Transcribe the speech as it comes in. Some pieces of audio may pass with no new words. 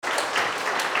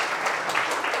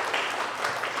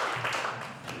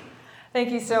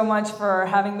Thank you so much for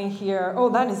having me here. Oh,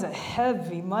 that is a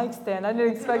heavy mic stand. I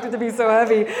didn't expect it to be so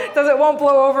heavy. It won't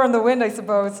blow over in the wind, I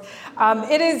suppose.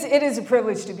 It is a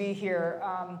privilege to be here.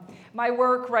 My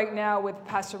work right now with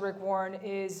Pastor Rick Warren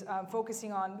is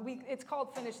focusing on, it's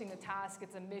called Finishing the Task.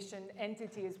 It's a mission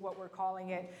entity is what we're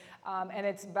calling it. And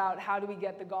it's about how do we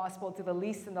get the gospel to the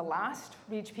least and the last,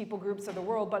 reach people groups of the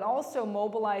world, but also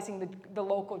mobilizing the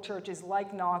local churches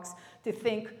like Knox to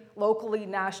think locally,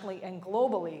 nationally, and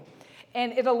globally.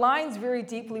 And it aligns very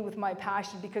deeply with my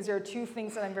passion because there are two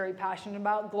things that I'm very passionate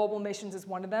about. Global missions is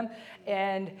one of them,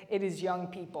 and it is young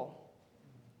people.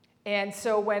 And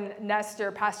so when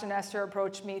Pastor Nestor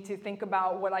approached me to think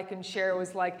about what I can share, it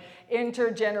was like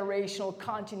intergenerational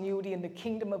continuity in the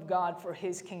kingdom of God for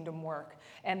his kingdom work.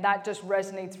 And that just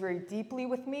resonates very deeply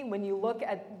with me. When you look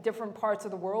at different parts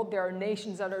of the world, there are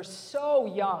nations that are so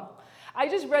young. I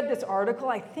just read this article,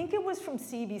 I think it was from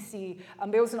CBC.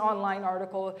 There was an online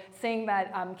article saying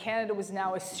that Canada was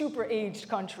now a super aged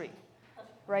country,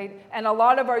 right? And a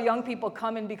lot of our young people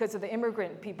come in because of the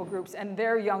immigrant people groups and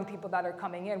their young people that are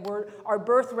coming in. Our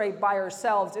birth rate by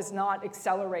ourselves is not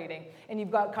accelerating. And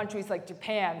you've got countries like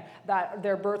Japan that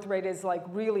their birth rate is like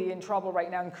really in trouble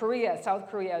right now, and Korea, South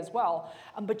Korea as well.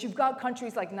 But you've got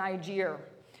countries like Nigeria.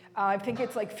 I think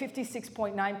it's like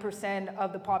 56.9%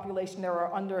 of the population there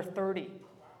are under 30.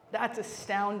 That's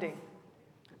astounding.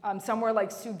 Somewhere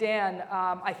like Sudan,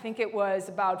 I think it was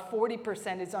about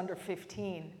 40% is under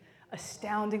 15.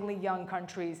 Astoundingly young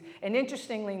countries. And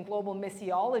interestingly, in global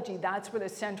missiology, that's where the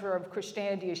center of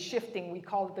Christianity is shifting. We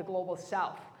call it the global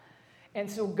south. And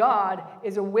so God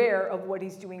is aware of what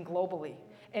he's doing globally.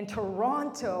 In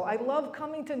Toronto, I love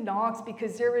coming to Knox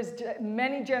because there is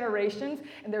many generations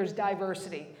and there's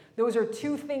diversity. Those are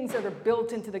two things that are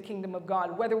built into the kingdom of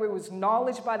God. Whether it was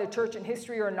acknowledged by the church in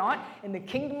history or not, in the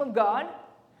kingdom of God,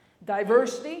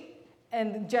 diversity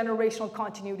and generational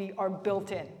continuity are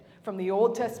built in. From the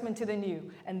Old Testament to the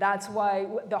New. And that's why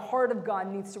the heart of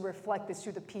God needs to reflect this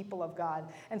through the people of God.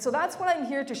 And so that's what I'm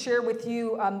here to share with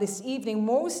you this evening,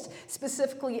 most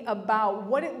specifically about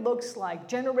what it looks like,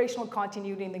 generational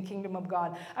continuity in the kingdom of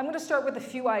God. I'm going to start with a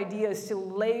few ideas to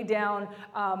lay down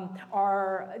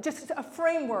just a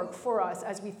framework for us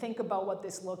as we think about what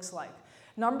this looks like.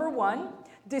 Number one,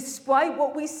 despite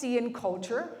what we see in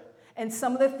culture, and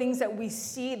some of the things that we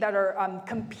see that are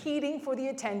competing for the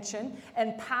attention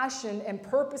and passion and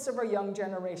purpose of our young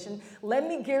generation, let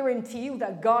me guarantee you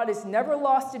that God has never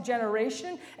lost a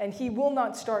generation and he will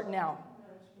not start now.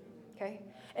 Okay?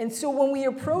 And so when we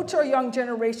approach our young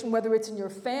generation, whether it's in your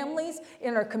families,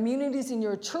 in our communities, in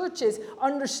your churches,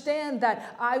 understand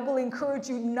that I will encourage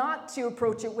you not to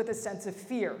approach it with a sense of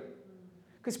fear.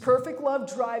 Because perfect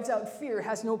love drives out fear,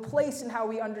 has no place in how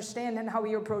we understand and how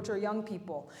we approach our young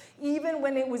people. Even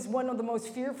when it was one of the most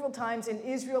fearful times in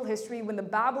Israel history, when the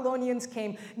Babylonians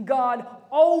came, God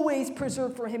always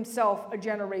preserved for himself a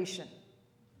generation.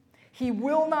 He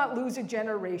will not lose a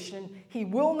generation. He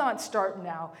will not start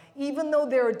now. Even though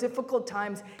there are difficult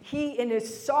times, he in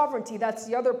his sovereignty, that's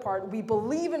the other part, we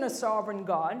believe in a sovereign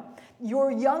God.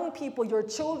 Your young people, your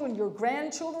children, your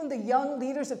grandchildren, the young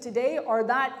leaders of today are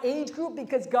that age group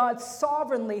because God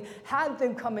sovereignly had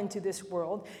them come into this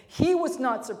world. He was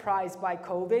not surprised by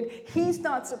COVID. He's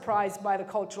not surprised by the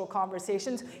cultural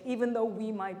conversations, even though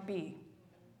we might be.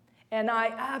 And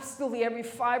I absolutely, every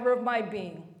fiber of my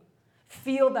being,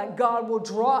 feel that God will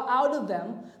draw out of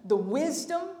them the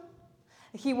wisdom,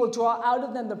 he will draw out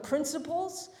of them the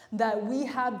principles that we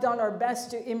have done our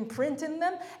best to imprint in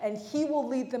them, and he will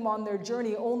lead them on their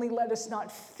journey. Only let us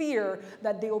not fear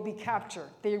that they will be captured.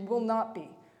 They will not be.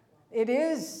 It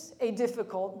is a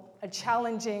difficult, a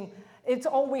challenging, it's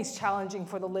always challenging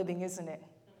for the living, isn't it?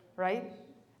 Right?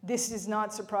 This is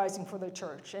not surprising for the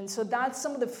church. And so that's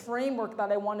some of the framework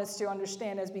that I want us to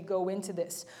understand as we go into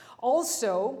this.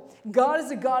 Also, God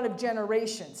is a God of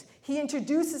generations. He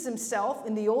introduces himself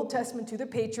in the Old Testament to the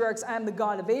patriarchs. I am the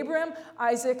God of Abraham,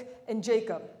 Isaac, and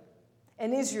Jacob,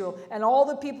 and Israel, and all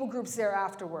the people groups there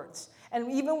afterwards.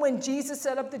 And even when Jesus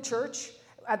set up the church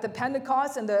at the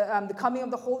Pentecost and the coming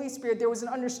of the Holy Spirit, there was an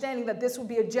understanding that this would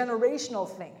be a generational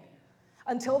thing.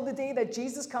 Until the day that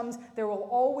Jesus comes, there will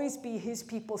always be his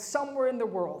people somewhere in the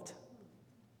world.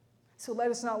 So let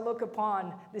us not look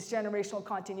upon this generational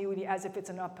continuity as if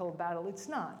it's an uphill battle. It's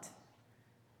not.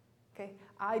 Okay?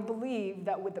 I believe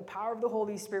that with the power of the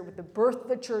Holy Spirit, with the birth of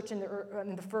the church in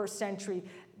the first century,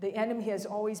 the enemy has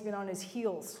always been on his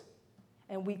heels.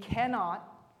 And we cannot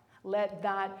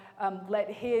let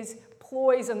his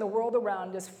ploys in the world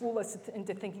around us fool us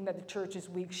into thinking that the church is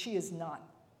weak. She is not.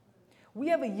 We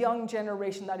have a young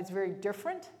generation that is very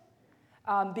different.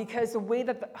 because the way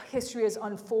that the history has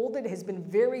unfolded has been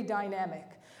very dynamic.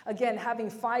 Again, having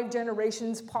 5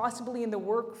 generations possibly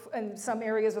in some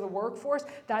areas of the workforce,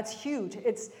 that's huge.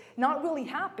 It's not really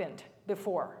happened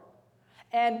before.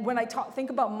 And when I think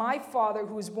about my father,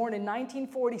 who was born in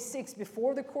 1946,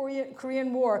 before the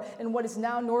Korean War in what is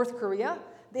now North Korea,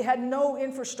 they had no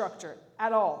infrastructure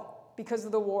at all because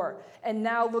of the war. And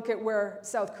now look at where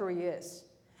South Korea is.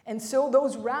 And so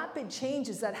those rapid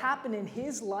changes that happen in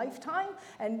his lifetime,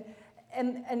 and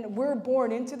we're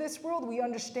born into this world, we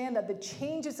understand that the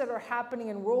changes that are happening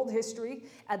in world history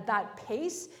at that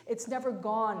pace, it's never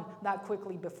gone that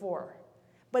quickly before.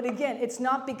 But again, it's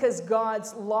not because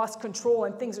God's lost control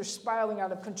and things are spiraling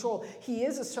out of control. He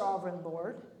is a sovereign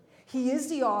Lord. He is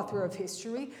the author of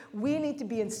history. We need to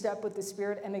be in step with the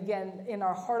Spirit. And again, in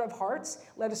our heart of hearts,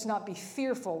 let us not be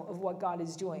fearful of what God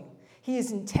is doing. He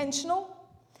is intentional,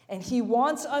 and He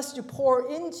wants us to pour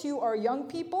into our young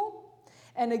people.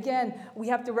 And again, we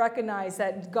have to recognize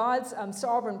that God's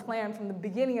sovereign plan from the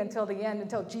beginning until the end,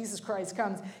 until Jesus Christ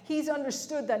comes, He's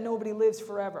understood that nobody lives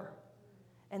forever.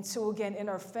 And so again, in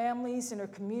our families, in our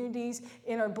communities,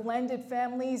 in our blended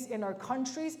families, in our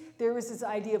countries, there is this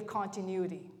idea of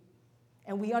continuity.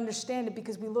 And we understand it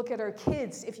because we look at our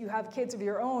kids, if you have kids of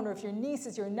your own, or if your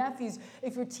nieces, your nephews,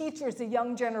 if your teachers, the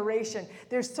young generation,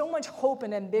 there's so much hope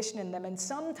and ambition in them. And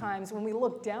sometimes when we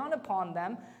look down upon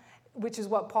them, which is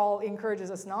what Paul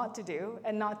encourages us not to do,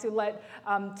 and not to let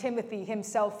Timothy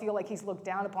himself feel like he's looked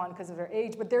down upon because of their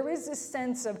age, but there is this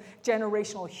sense of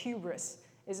generational hubris,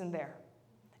 isn't there?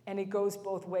 And it goes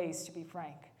both ways, to be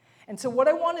frank. And so what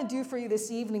I want to do for you this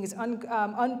evening is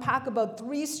unpack about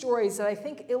 3 stories that I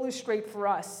think illustrate for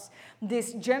us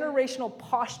this generational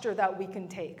posture that we can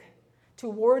take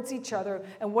towards each other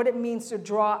and what it means to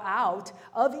draw out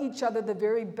of each other the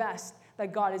very best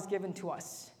that God has given to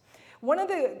us. One of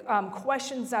the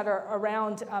questions that are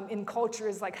around in culture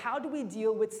is like, how do we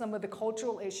deal with some of the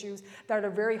cultural issues that are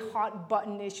very hot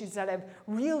button issues that have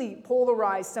really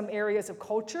polarized some areas of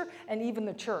culture and even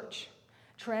the church?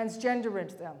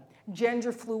 Transgenderism,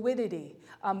 gender fluidity,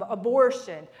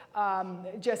 abortion,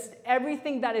 just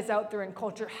everything that is out there in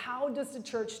culture. How does the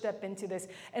church step into this?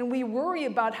 And we worry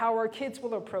about how our kids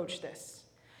will approach this.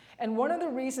 And one of the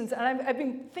reasons, and I've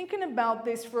been thinking about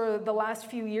this for the last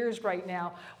few years right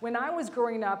now. When I was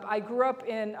growing up, I grew up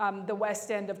in the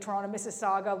west end of Toronto,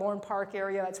 Mississauga, Lorne Park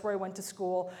area. That's where I went to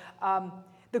school.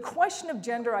 The question of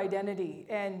gender identity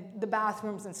and the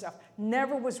bathrooms and stuff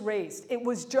never was raised. It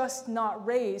was just not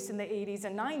raised in the 80s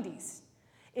and 90s.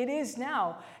 It is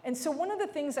now. And so one of the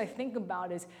things I think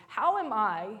about is, how am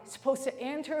I supposed to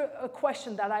answer a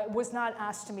question that I was not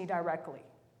asked to me directly?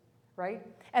 Right?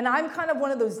 And I'm kind of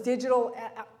one of those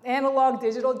analog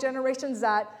digital generations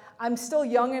that I'm still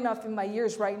young enough in my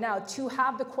years right now to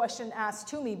have the question asked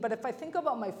to me. But if I think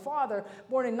about my father,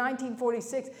 born in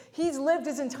 1946, he's lived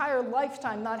his entire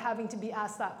lifetime not having to be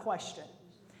asked that question.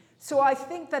 So I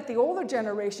think that the older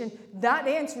generation, that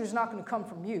answer is not going to come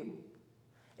from you.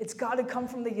 It's got to come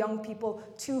from the young people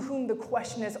to whom the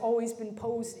question has always been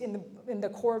posed in the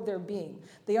core of their being.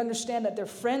 They understand that their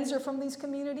friends are from these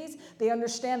communities. They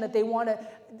understand that they want to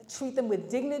treat them with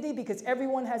dignity because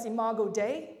everyone has Imago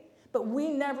Dei. But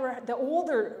the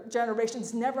older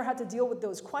generations never had to deal with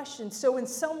those questions. So in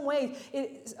some ways,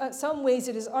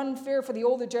 it is unfair for the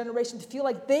older generation to feel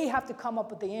like they have to come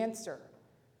up with the answer.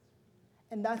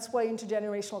 And that's why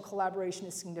intergenerational collaboration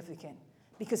is significant.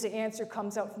 Because the answer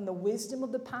comes out from the wisdom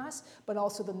of the past, but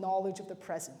also the knowledge of the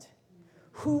present.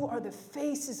 Who are the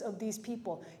faces of these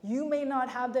people? You may not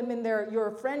have them in your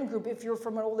friend group if you're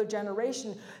from an older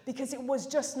generation, because it was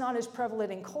just not as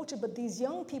prevalent in culture. But these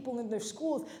young people in their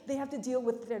schools, they have to deal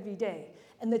with it every day.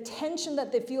 And the tension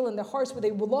that they feel in their hearts, where they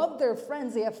love their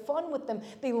friends, they have fun with them,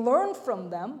 they learn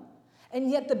from them, and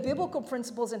yet the biblical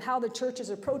principles and how the church's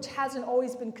approach hasn't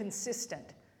always been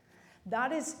consistent.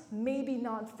 That is maybe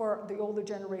not for the older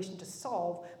generation to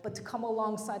solve, but to come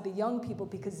alongside the young people,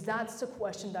 because that's the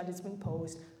question that has been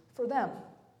posed for them.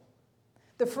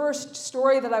 The first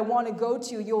story that I want to go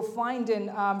to, you'll find in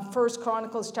 1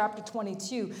 Chronicles chapter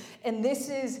 22. And this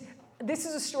is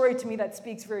a story to me that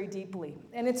speaks very deeply.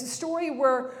 And it's a story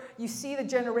where you see the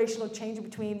generational change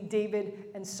between David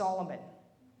and Solomon.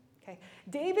 Okay.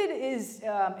 David is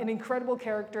an incredible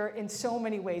character in so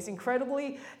many ways.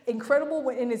 Incredible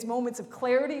in his moments of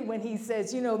clarity when he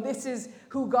says, this is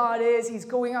who God is. He's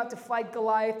going out to fight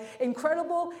Goliath.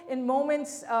 Incredible in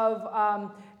moments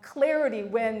of clarity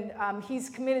when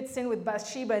he's committed sin with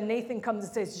Bathsheba and Nathan comes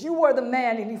and says, you are the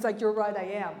man. And he's like, you're right, I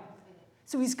am.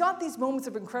 So he's got these moments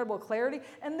of incredible clarity,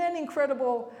 and then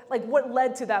incredible, like what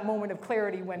led to that moment of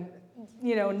clarity when,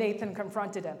 Nathan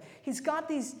confronted him. He's got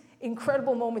these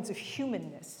incredible moments of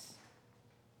humanness.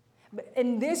 But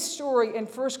in this story, in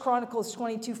 1 Chronicles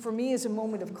 22, for me is a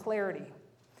moment of clarity.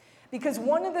 Because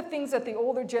one of the things that the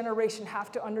older generation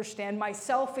have to understand,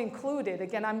 myself included,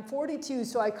 again, I'm 42,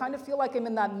 so I kind of feel like I'm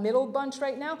in that middle bunch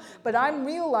right now, but I'm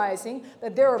realizing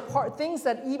that there are things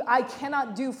that I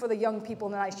cannot do for the young people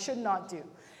and I should not do.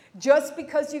 Just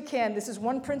because you can, this is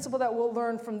one principle that we'll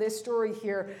learn from this story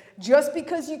here, just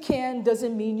because you can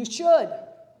doesn't mean you should.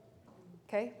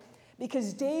 Okay?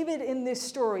 Because David in this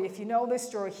story, if you know this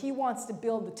story, he wants to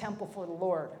build the temple for the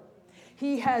Lord.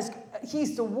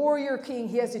 He's the warrior king.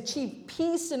 He has achieved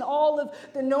peace in all of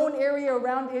the known area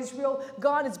around Israel.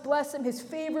 God has blessed him. His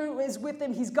favor is with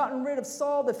him. He's gotten rid of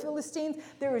Saul, the Philistines.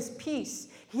 There is peace.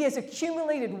 He has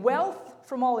accumulated wealth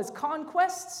from all his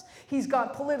conquests. He's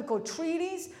got political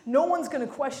treaties. No one's going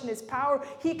to question his power.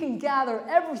 He can gather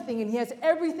everything, and he has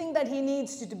everything that he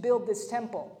needs to build this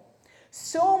temple.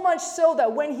 So much so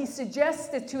that when he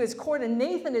suggests it to his court, and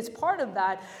Nathan is part of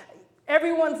that,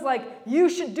 everyone's like, you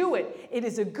should do it. It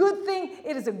is a good thing.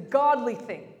 It is a godly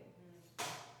thing.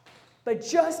 But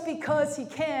just because he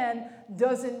can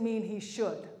doesn't mean he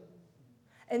should.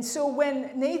 And so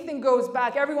when Nathan goes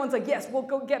back, everyone's like, yes, we'll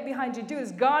go get behind you. Do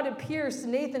this. God appears to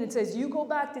Nathan and says, you go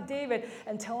back to David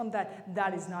and tell him that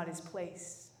that is not his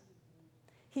place.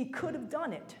 He could have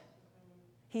done it.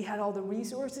 He had all the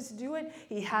resources to do it.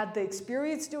 He had the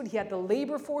experience to do it. He had the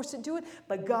labor force to do it.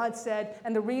 But God said,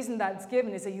 and the reason that's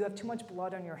given is that you have too much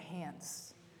blood on your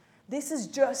hands. This is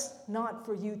just not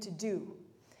for you to do.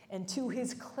 And to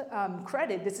his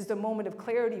credit, this is the moment of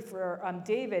clarity for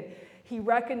David. He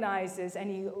recognizes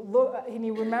and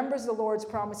he remembers the Lord's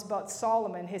promise about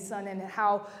Solomon, his son, and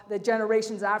how the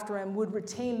generations after him would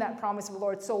retain that promise of the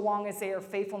Lord so long as they are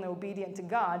faithful and obedient to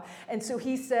God. And so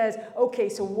he says, okay,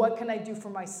 so what can I do for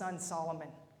my son Solomon?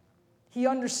 He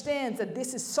understands that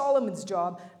this is Solomon's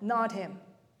job, not him.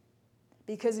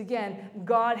 Because again,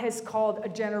 God has called a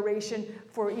generation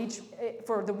for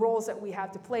the roles that we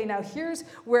have to play. Now here's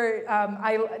where,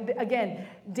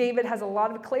 David has a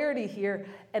lot of clarity here,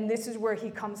 and this is where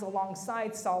he comes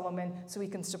alongside Solomon so he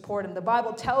can support him. The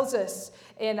Bible tells us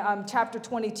in chapter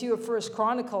 22 of 1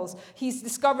 Chronicles, he's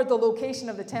discovered the location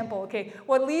of the temple. Okay,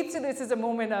 what leads to this is a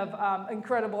moment of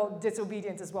incredible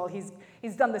disobedience as well.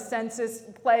 He's done the census,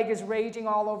 plague is raging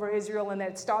all over Israel, and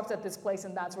it stops at this place,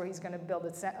 and that's where he's going to build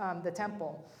the temple.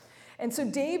 And so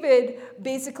David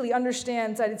basically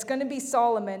understands that it's going to be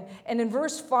Solomon. And in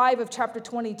verse 5 of chapter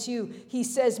 22, he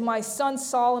says, my son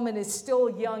Solomon is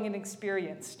still young and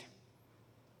experienced.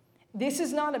 This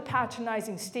is not a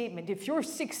patronizing statement. If you're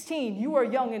 16, you are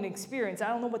young and experienced. I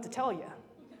don't know what to tell you,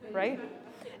 right?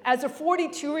 As a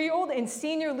 42-year-old in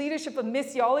senior leadership of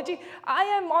missiology, I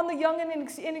am on the young and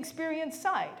inexperienced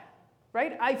side.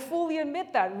 Right? I fully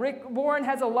admit that. Rick Warren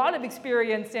has a lot of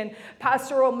experience in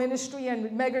pastoral ministry and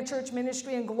megachurch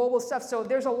ministry and global stuff. So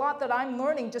there's a lot that I'm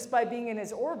learning just by being in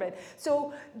his orbit.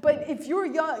 So, but if you're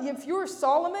young, if you're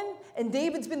Solomon and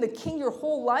David's been the king your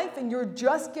whole life and you're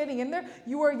just getting in there,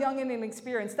 you are young and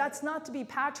inexperienced. That's not to be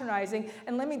patronizing.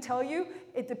 And let me tell you,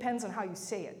 it depends on how you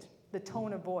say it, the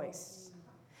tone of voice.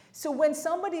 So when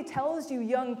somebody tells you,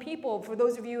 young people, for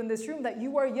those of you in this room, that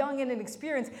you are young and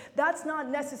inexperienced, that's not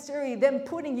necessarily them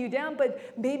putting you down,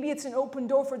 but maybe it's an open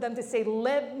door for them to say,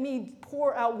 let me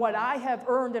pour out what I have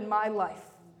earned in my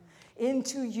life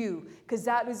into you, because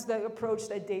that is the approach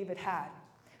that David had.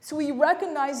 So he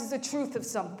recognizes the truth of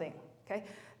something, okay?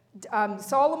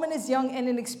 Solomon is young and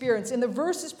inexperienced. In the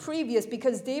verses previous,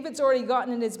 because David's already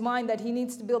gotten in his mind that he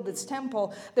needs to build this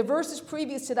temple, the verses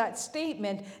previous to that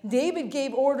statement, David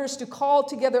gave orders to call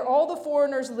together all the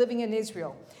foreigners living in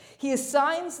Israel. He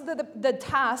assigns the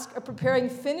task of preparing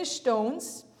finished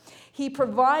stones. He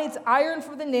provides iron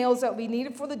for the nails that we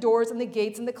needed for the doors and the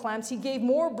gates and the clamps. He gave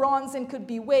more bronze than could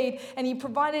be weighed, and he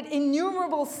provided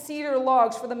innumerable cedar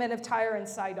logs for the men of Tyre and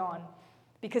Sidon.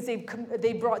 Because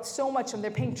they brought so much, and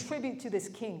they're paying tribute to this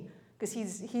king, because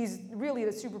he's really the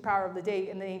superpower of the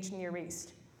day in the ancient Near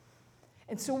East.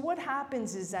 And so what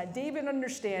happens is that David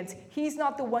understands he's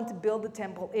not the one to build the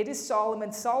temple. It is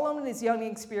Solomon. Solomon is young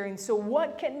and experienced. So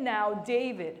what can now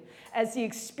David, as the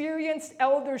experienced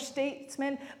elder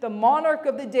statesman, the monarch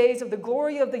of the days of the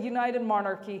glory of the united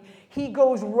monarchy, he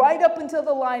goes right up into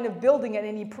the line of building it,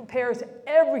 and he prepares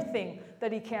everything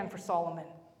that he can for Solomon.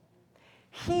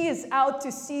 He is out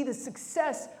to see the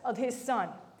success of his son.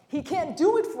 He can't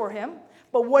do it for him,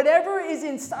 but whatever is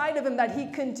inside of him that he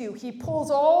can do, he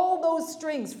pulls all those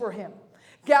strings for him.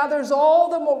 gathers all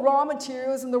the raw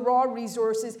materials and the raw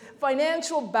resources,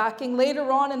 financial backing.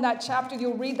 Later on in that chapter,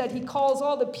 you'll read that he calls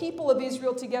all the people of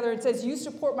Israel together and says, you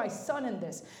support my son in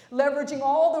this, leveraging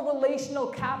all the relational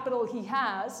capital he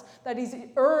has that he's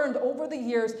earned over the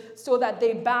years so that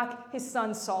they back his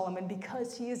son Solomon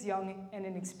because he is young and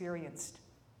inexperienced.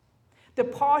 The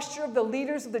posture of the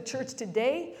leaders of the church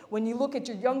today, when you look at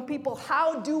your young people,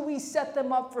 how do we set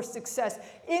them up for success?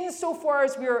 Insofar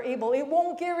as we are able, it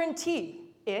won't guarantee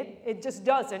it. It just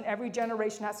doesn't. Every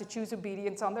generation has to choose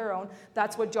obedience on their own.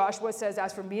 That's what Joshua says.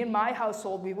 As for me and my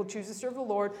household, we will choose to serve the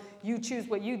Lord. You choose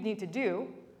what you need to do.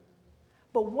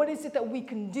 But what is it that we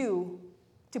can do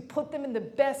to put them in the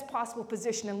best possible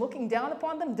position? And looking down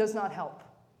upon them does not help.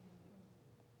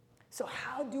 So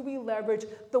how do we leverage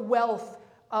the wealth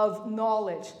of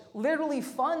knowledge, literally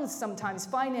funds sometimes,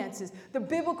 finances, the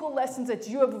biblical lessons that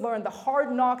you have learned, the hard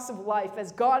knocks of life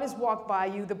as God has walked by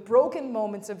you, the broken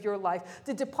moments of your life,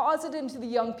 to deposit into the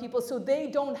young people so they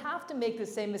don't have to make the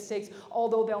same mistakes,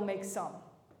 although they'll make some.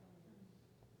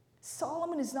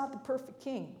 Solomon is not the perfect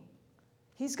king.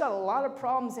 He's got a lot of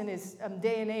problems in his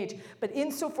day and age, but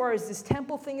insofar as this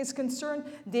temple thing is concerned,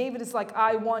 David is like,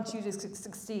 I want you to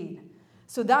succeed.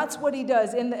 So that's what he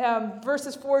does. In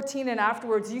verses 14 and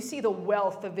afterwards, you see the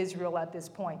wealth of Israel at this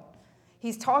point.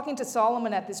 He's talking to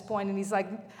Solomon at this point, and he's like,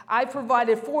 I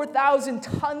provided 4,000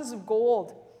 tons of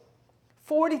gold,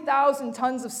 40,000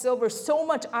 tons of silver, so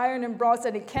much iron and bronze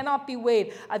that it cannot be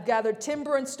weighed. I've gathered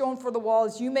timber and stone for the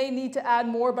walls. You may need to add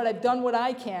more, but I've done what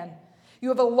I can. You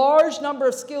have a large number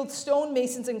of skilled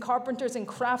stonemasons and carpenters and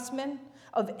craftsmen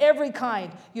of every kind.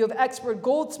 You have expert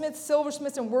goldsmiths,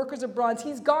 silversmiths, and workers of bronze.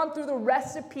 He's gone through the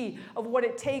recipe of what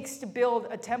it takes to build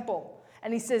a temple.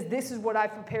 And he says, this is what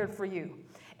I've prepared for you.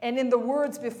 And in the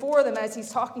words before them, as he's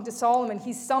talking to Solomon,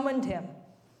 he summoned him.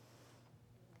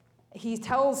 He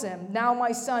tells him, now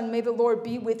my son, may the Lord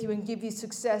be with you and give you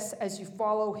success as you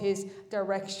follow his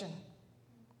direction.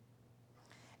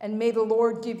 And may the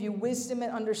Lord give you wisdom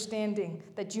and understanding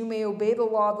that you may obey the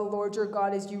law of the Lord your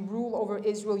God as you rule over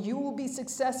Israel. You will be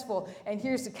successful. And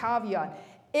here's the caveat.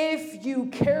 If you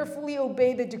carefully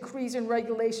obey the decrees and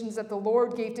regulations that the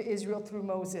Lord gave to Israel through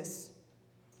Moses.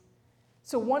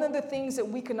 So one of the things that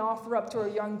we can offer up to our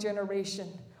young generation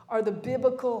are the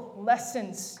biblical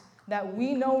lessons that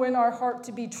we know in our heart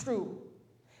to be true.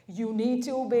 You need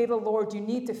to obey the Lord. You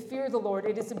need to fear the Lord.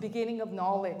 It is the beginning of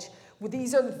knowledge. Well,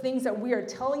 these are the things that we are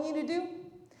telling you to do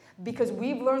because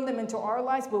we've learned them into our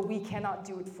lives, but we cannot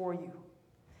do it for you.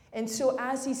 And so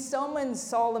as he summons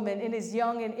Solomon in his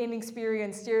young and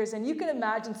inexperienced years, and you can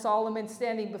imagine Solomon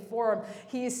standing before him,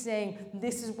 he is saying,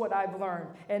 this is what I've learned.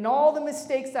 And all the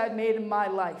mistakes I've made in my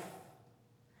life,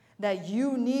 that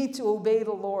you need to obey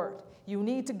the Lord. You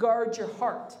need to guard your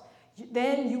heart.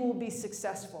 Then you will be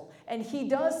successful. And he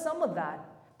does some of that,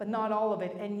 but not all of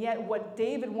it. And yet what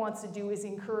David wants to do is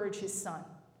encourage his son.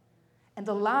 And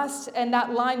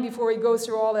that line before he goes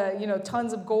through all the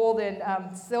tons of gold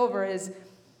and silver is,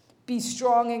 be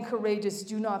strong and courageous.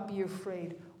 Do not be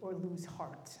afraid or lose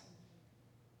heart.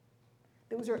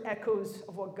 Those are echoes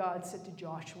of what God said to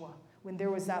Joshua when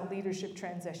there was that leadership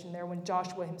transition there, when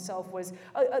Joshua himself was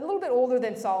a little bit older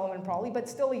than Solomon probably, but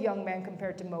still a young man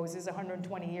compared to Moses,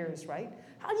 120 years, right?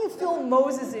 How do you fill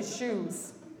Moses'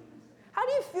 shoes? How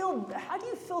do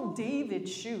you fill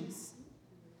David's shoes?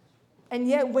 And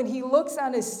yet when he looks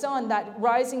at his son, that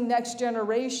rising next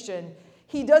generation,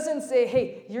 he doesn't say,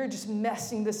 hey, you're just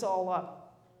messing this all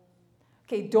up.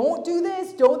 Okay, don't do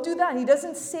this, don't do that. And he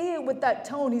doesn't say it with that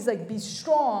tone. He's like, be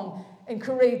strong and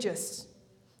courageous.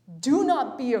 Do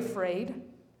not be afraid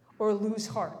or lose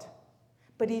heart.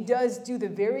 But he does do the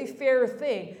very fair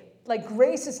thing. Like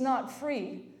grace is not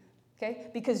free, okay?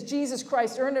 Because Jesus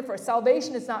Christ earned it for us.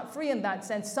 Salvation is not free in that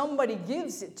sense. Somebody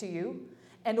gives it to you.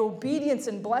 And obedience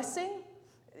and blessing,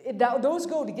 those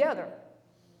go together.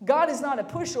 God is not a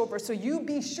pushover, so you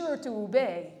be sure to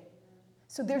obey.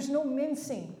 So there's no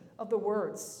mincing of the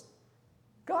words.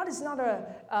 God is not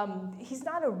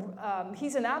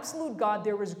he's an absolute God.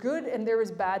 There is good and there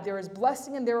is bad. There is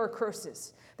blessing and there are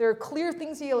curses. There are clear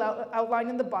things he outlined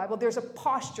in the Bible. There's a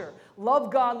posture.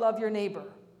 Love God, love your neighbor.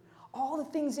 All the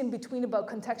things in between about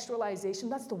contextualization,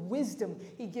 that's the wisdom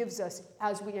he gives us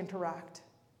as we interact.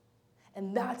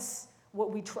 And that's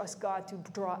what we trust God to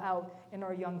draw out in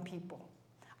our young people.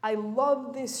 I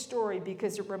love this story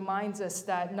because it reminds us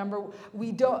that,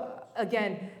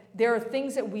 there are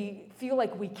things that we feel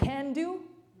like we can do,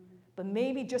 but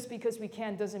maybe just because we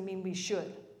can doesn't mean we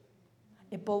should.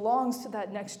 It belongs to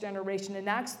that next generation. In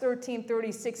Acts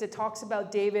 13:36, it talks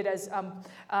about David as,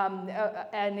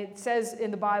 and it says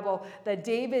in the Bible that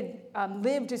David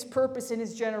lived his purpose in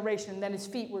his generation, and then his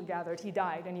feet were gathered. He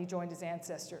died, and he joined his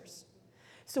ancestors.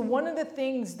 So one of the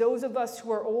things, those of us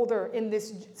who are older in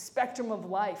this spectrum of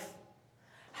life,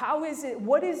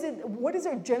 what is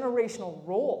our generational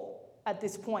role at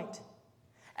this point?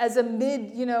 As a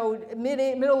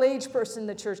middle-aged person in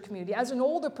the church community, as an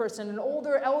older person, an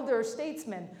older elder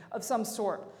statesman of some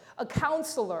sort, a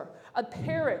counselor, a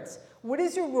parent, what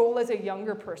is your role as a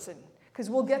younger person? Because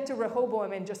we'll get to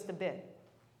Rehoboam in just a bit,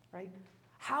 right?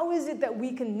 How is it that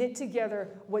we can knit together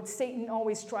what Satan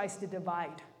always tries to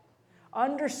divide?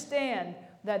 Understand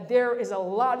that there is a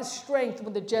lot of strength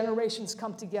when the generations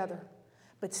come together.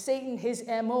 But Satan, his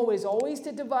MO is always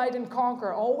to divide and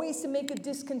conquer, always to make it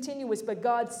discontinuous. But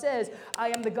God says, I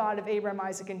am the God of Abraham,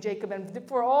 Isaac, and Jacob. And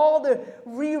for all the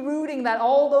rerouting that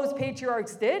all those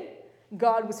patriarchs did,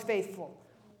 God was faithful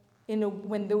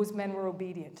when those men were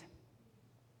obedient.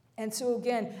 And so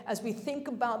again, as we think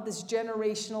about this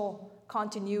generational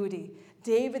continuity,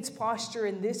 David's posture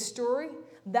in this story,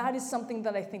 that is something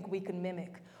that I think we can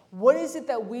mimic. What is it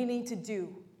that we need to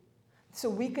do so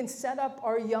we can set up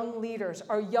our young leaders,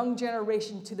 our young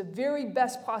generation to the very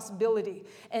best possibility,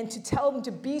 and to tell them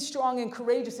to be strong and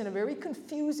courageous in a very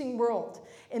confusing world?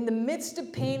 In the midst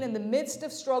of pain, in the midst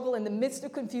of struggle, in the midst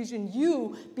of confusion,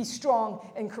 you be strong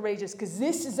and courageous, because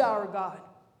this is our God.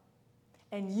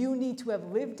 And you need to have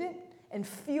lived it and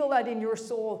feel that in your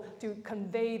soul to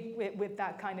convey it with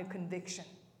that kind of conviction.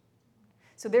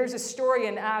 So there's a story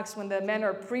in Acts when the men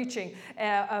are preaching,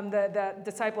 the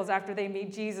disciples, after they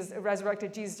meet Jesus,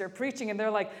 resurrected Jesus, they're preaching, and they're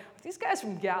like, are these guys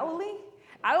from Galilee?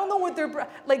 I don't know what they're,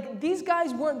 like, these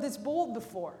guys weren't this bold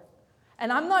before.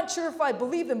 And I'm not sure if I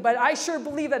believe them, but I sure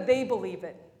believe that they believe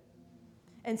it.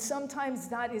 And sometimes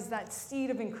that is that seed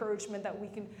of encouragement that we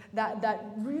can, that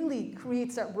really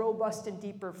creates that robust and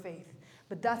deeper faith.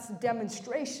 But that's a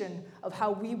demonstration of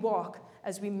how we walk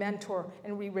as we mentor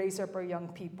and we raise up our young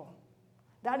people.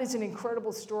 That is an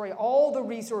incredible story. All the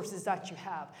resources that you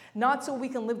have. Not so we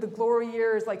can live the glory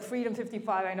years like Freedom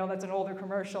 55. I know that's an older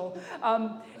commercial.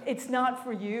 It's not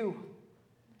for you.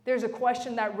 There's a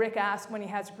question that Rick asks when he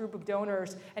has a group of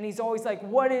donors, and he's always like,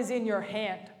 what is in your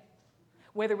hand?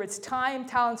 Whether it's time,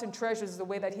 talents, and treasures is the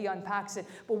way that he unpacks it.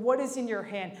 But what is in your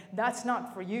hand? That's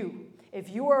not for you.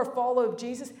 If you are a follower of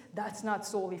Jesus, that's not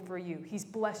solely for you. He's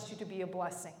blessed you to be a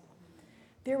blessing.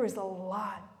 There is a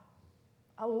lot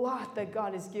that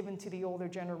God has given to the older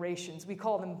generations. We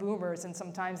call them boomers in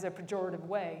sometimes a pejorative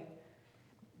way.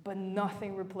 But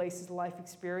nothing replaces life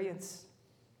experience,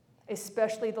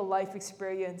 especially the life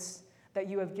experience that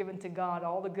you have given to God,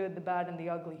 all the good, the bad, and the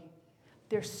ugly.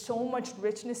 There's so much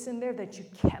richness in there that you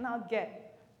cannot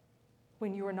get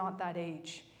when you are not that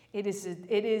age. It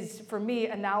is, for me,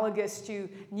 analogous to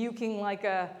nuking like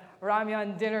a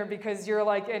ramyun dinner because you're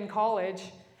like in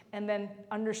college, and then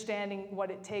understanding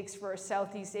what it takes for a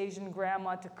Southeast Asian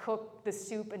grandma to cook the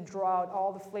soup and draw out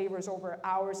all the flavors over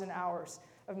hours and hours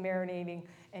of marinating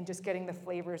and just getting the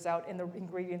flavors out and the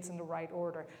ingredients in the right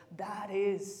order. That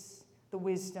is the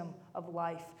wisdom of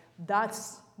life.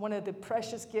 That's one of the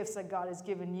precious gifts that God has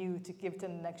given you to give to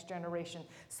the next generation.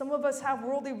 Some of us have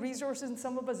worldly resources and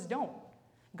some of us don't.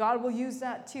 God will use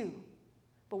that too.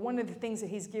 But one of the things that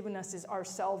he's given us is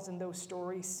ourselves in those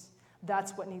stories.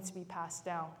 That's what needs to be passed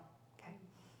down. Okay.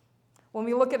 When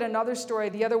we look at another story,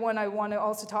 the other one I want to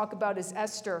also talk about is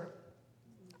Esther.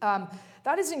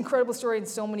 That is an incredible story in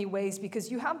so many ways, because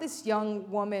you have this young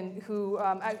woman who,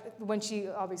 when she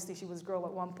was a girl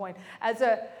at one point,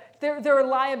 there are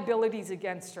liabilities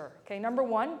against her. Okay, number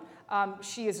one,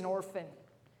 she is an orphan.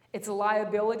 It's a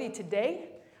liability today.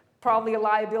 Probably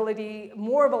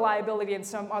more of a liability in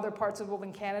some other parts of the world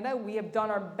in Canada. We have done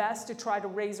our best to try to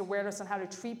raise awareness on how to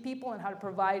treat people and how to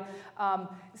provide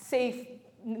safe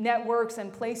networks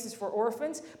and places for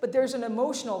orphans. But there's an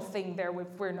emotional thing there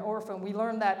for an orphan. We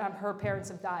learned that her parents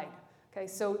have died. Okay,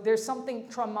 so there's something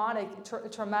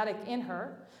traumatic in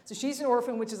her. So she's an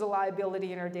orphan, which is a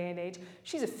liability in our day and age.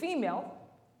 She's a female.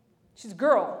 She's a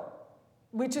girl,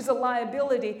 which is a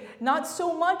liability, not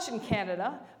so much in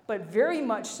Canada, but very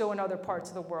much so in other parts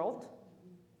of the world.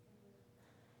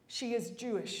 She is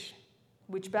Jewish,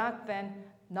 which back then,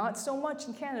 not so much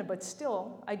in Canada, but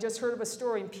still, I just heard of a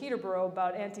story in Peterborough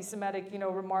about anti-Semitic,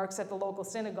 remarks at the local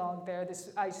synagogue there.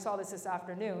 I saw this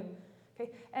afternoon.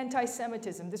 Okay?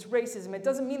 Anti-Semitism, this racism. It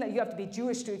doesn't mean that you have to be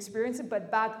Jewish to experience it,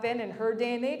 but back then in her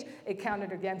day and age, it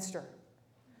counted against her.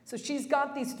 So she's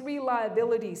got these three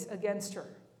liabilities against her.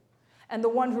 And the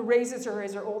one who raises her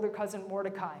is her older cousin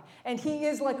Mordecai. And he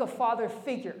is like a father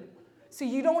figure So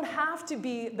you don't have to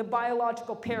be the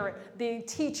biological parent, the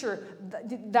teacher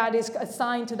that is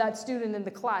assigned to that student in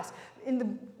the class. In the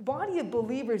body of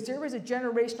believers, there is a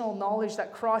generational knowledge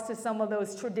that crosses some of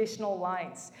those traditional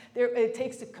lines. It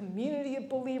takes a community of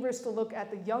believers to look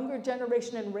at the younger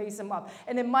generation and raise them up.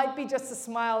 And it might be just a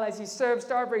smile as you serve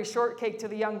strawberry shortcake to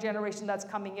the young generation that's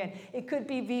coming in. It could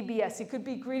be VBS. It could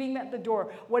be greeting at the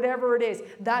door. Whatever it is,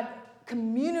 that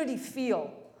community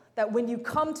feel, that when you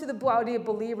come to the body of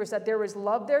believers, that there is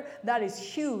love there, that is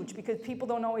huge, because people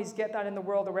don't always get that in the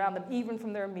world around them, even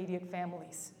from their immediate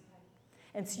families.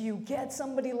 And so you get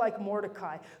somebody like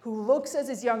Mordecai, who looks as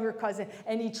his younger cousin,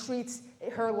 and he treats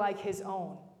her like his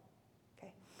own.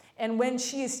 Okay? And when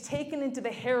she is taken into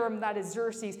the harem that is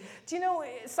Xerxes, do you know,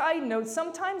 side note,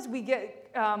 sometimes we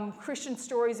get Christian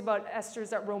stories about Esther's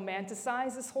that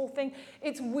romanticize this whole thing.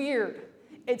 It's weird.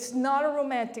 It's not a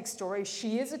romantic story.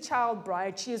 She is a child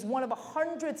bride. She is one of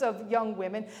hundreds of young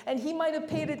women, and he might have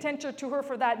paid attention to her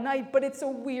for that night, but it's a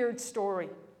weird story.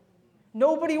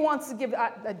 Nobody wants to give,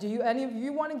 any of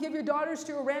you want to give your daughters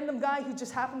to a random guy who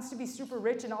just happens to be super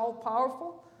rich and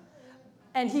all-powerful?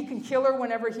 And he can kill her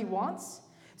whenever he wants?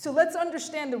 So let's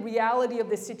understand the reality of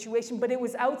this situation, but it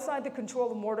was outside the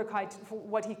control of Mordecai for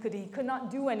what he could. He could not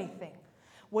do anything.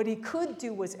 What he could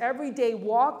do was every day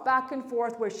walk back and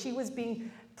forth where she was being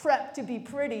prepped to be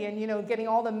pretty and, getting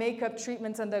all the makeup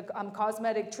treatments and the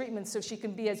cosmetic treatments so she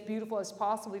can be as beautiful as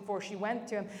possible before she went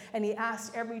to him. And he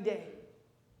asked every day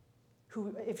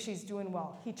if she's doing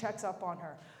well. He checks up on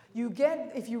her.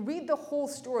 If you read the whole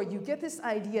story, you get this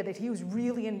idea that he was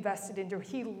really invested in her.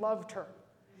 He loved her.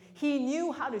 He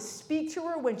knew how to speak to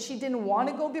her when she didn't want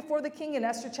to go before the king in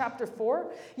Esther chapter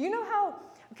 4. You know how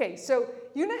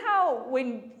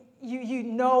when you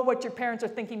know what your parents are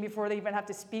thinking before they even have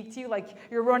to speak to you? Like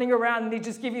you're running around and they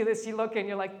just give you this, you look and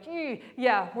you're like,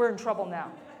 yeah, we're in trouble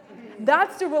now.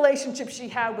 That's the relationship she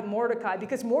had with Mordecai,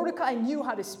 because Mordecai knew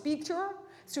how to speak to her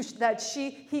so that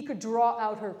he could draw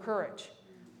out her courage.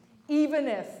 Even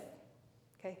if,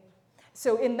 okay?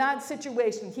 So in that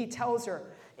situation, he tells her,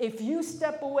 if you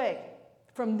step away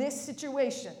from this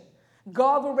situation,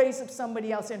 God will raise up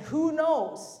somebody else, and who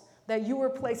knows that you were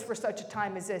placed for such a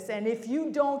time as this. And if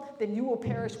you don't, then you will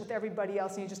perish with everybody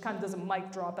else. And he just kind of does a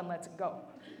mic drop and lets it go.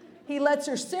 He lets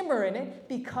her simmer in it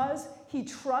because he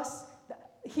trusts,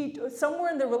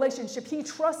 somewhere in the relationship, he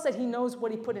trusts that he knows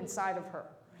what he put inside of her.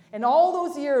 And all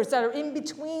those years that are in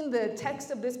between the text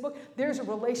of this book, there's a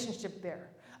relationship there.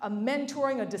 A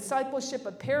mentoring, a discipleship,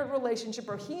 a parent relationship,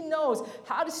 where he knows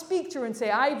how to speak to her and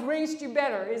say, I've raised you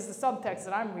better, is the subtext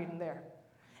that I'm reading there.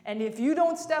 And if you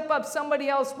don't step up, somebody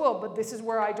else will, but this is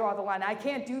where I draw the line. I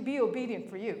can't be obedient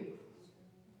for you.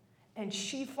 And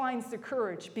she finds the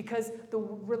courage because the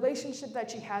relationship that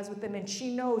she has with him, and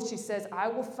she knows, she says, I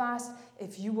will fast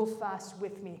if you will fast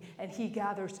with me. And he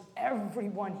gathers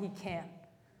everyone he can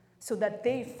so that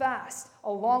they fast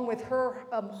along with her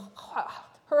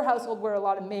household, where a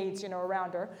lot of maids,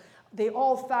 around her. They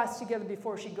all fast together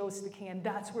before she goes to the king, and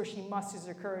that's where she musters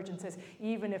her courage and says,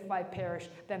 even if I perish,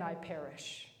 then I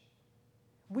perish.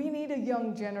 We need a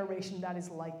young generation that is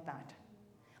like that.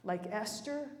 Like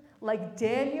Esther, like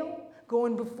Daniel,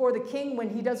 going before the king when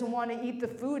he doesn't want to eat the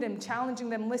food and challenging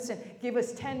them, listen, give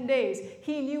us 10 days.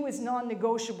 He knew his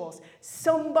non-negotiables.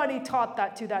 Somebody taught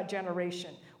that to that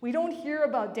generation. We don't hear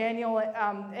about Daniel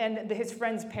and his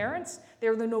friends' parents.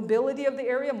 They're the nobility of the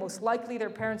area. Most likely their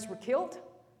parents were killed.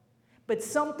 But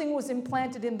something was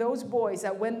implanted in those boys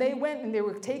that when they went and they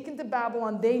were taken to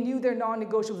Babylon, they knew their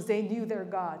non-negotiables. They knew their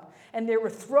God. And they were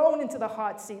thrown into the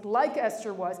hot seat like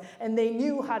Esther was, and they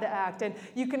knew how to act. And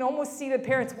you can almost see the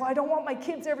parents, well, I don't want my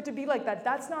kids ever to be like that.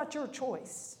 That's not your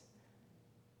choice.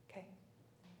 Okay?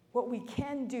 What we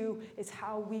can do is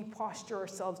how we posture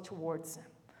ourselves towards them.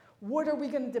 What are we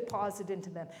going to deposit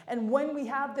into them? And when we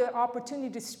have the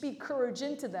opportunity to speak courage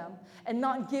into them and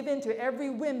not give in to every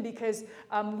whim because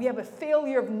we have a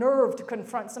failure of nerve to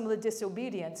confront some of the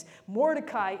disobedience,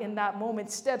 Mordecai in that moment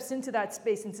steps into that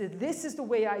space and says, this is the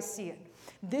way I see it.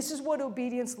 This is what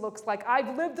obedience looks like.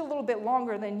 I've lived a little bit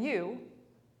longer than you.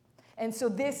 And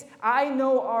so I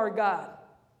know our God.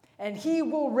 And he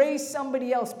will raise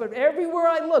somebody else. But everywhere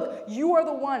I look, you are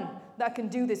the one that can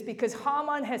do this, because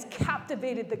Haman has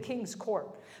captivated the king's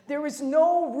court. There is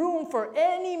no room for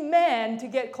any man to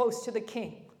get close to the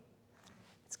king.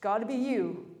 It's got to be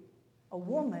you, a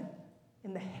woman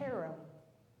in the harem,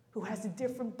 who has a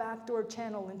different backdoor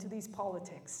channel into these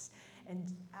politics.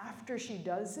 And after she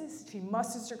does this, she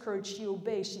musters her courage, she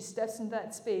obeys, she steps into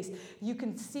that space. You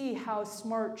can see how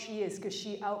smart she is because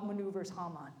she outmaneuvers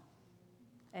Haman.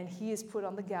 And he is put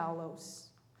on the gallows.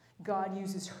 God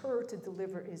uses her to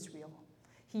deliver Israel.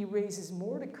 he raises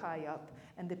Mordecai up,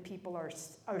 and the people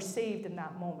are saved in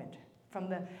that moment from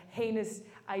the heinous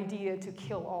idea to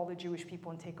kill all the Jewish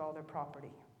people and take all their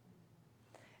property.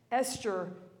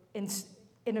 Esther,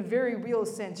 in a very real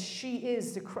sense, she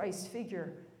is the Christ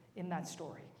figure in that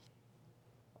story.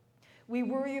 We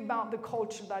worry about the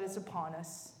culture that is upon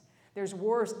us. There's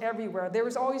wars everywhere. There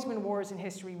has always been wars in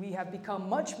history. We have become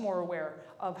much more aware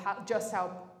of just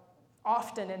how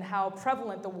often and how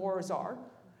prevalent the wars are.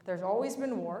 There's always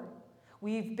been war.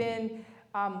 We've been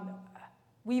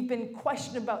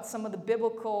questioned about some of the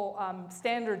biblical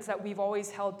standards that we've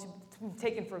always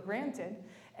taken for granted.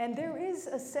 And there is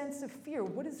a sense of fear.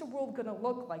 What is the world going to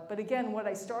look like? But again, what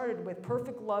I started with,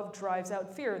 perfect love drives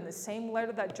out fear. In the same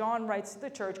letter that John writes to the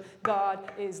church,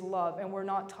 God is love. And we're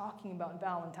not talking about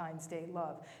Valentine's Day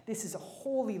love. This is a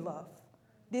holy love.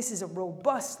 This is a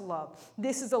robust love.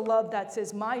 This is a love that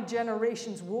says, my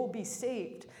generations will be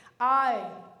saved. I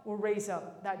will raise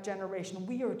up that generation.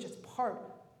 We are just part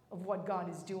of what God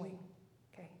is doing.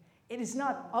 Okay? It is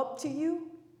not up to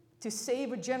you to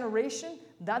save a generation.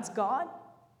 That's God.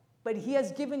 But he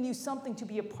has given you something to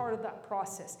be a part of that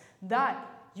process. That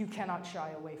you cannot shy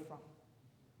away from.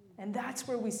 And that's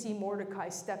where we see Mordecai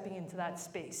stepping into that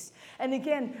space. And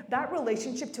again, that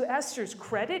relationship, to Esther's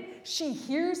credit, she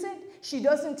hears it. She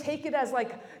doesn't take it as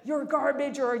like, you're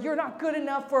garbage or you're not good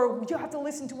enough or you have to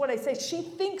listen to what I say. She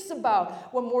thinks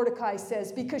about what Mordecai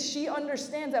says because she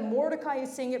understands that Mordecai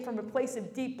is saying it from a place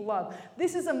of deep love.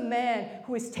 This is a man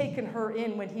who has taken her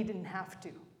in when he didn't have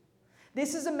to.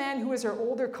 This is a man who is her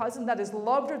older cousin that has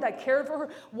loved her, that cared for her,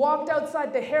 walked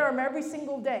outside the harem every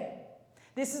single day.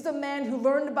 This is a man who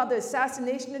learned about the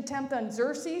assassination attempt on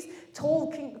Xerxes,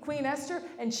 told Queen Esther,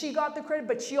 and she got the credit,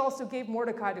 but she also gave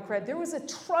Mordecai the credit. There was a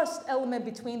trust element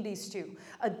between these two,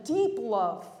 a deep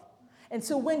love. And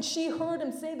so when she heard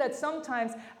him say that,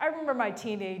 sometimes, I remember my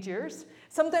teenage years,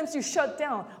 sometimes you shut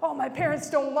down. Oh, my parents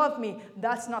don't love me.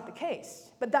 That's not the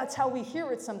case. But that's how we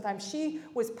hear it sometimes. She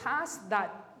was past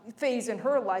that phase in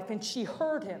her life, and she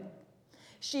heard him.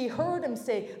 She heard him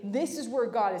say, this is where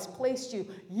God has placed you.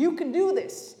 You can do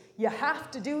this. You have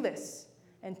to do this.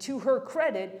 And to her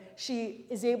credit, she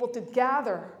is able to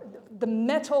gather the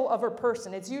mettle of her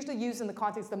person. It's usually used in the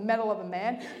context, the mettle of a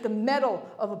man, the mettle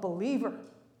of a believer.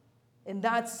 In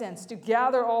that sense, to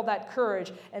gather all that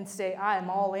courage and say, I am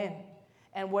all in.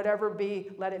 And whatever be,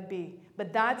 let it be.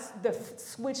 But that's the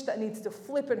switch that needs to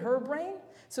flip in her brain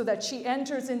so that she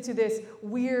enters into this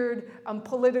weird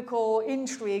political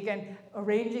intrigue and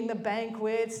arranging the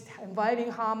banquets,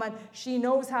 inviting Haman. She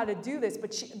knows how to do this,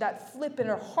 but that flip in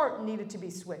her heart needed to be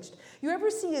switched. You ever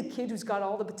see a kid who's got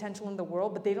all the potential in the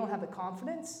world, but they don't have the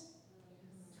confidence?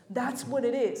 That's what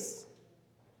it is,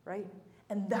 right?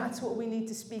 And that's what we need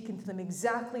to speak into them,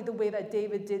 exactly the way that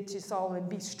David did to Solomon.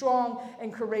 Be strong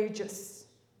and courageous.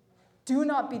 Do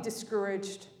not be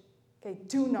discouraged. Okay,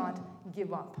 do not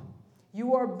give up.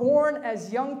 You are born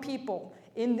as young people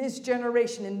in this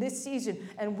generation, in this season,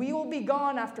 and we will be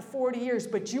gone after 40 years,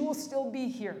 but you will still be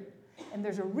here. And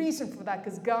there's a reason for that,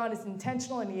 because God is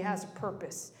intentional and he has a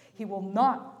purpose. He will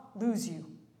not lose you.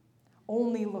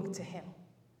 Only look to him.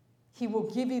 He will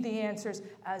give you the answers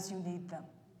as you need them.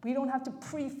 We don't have to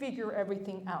prefigure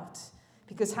everything out,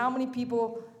 because how many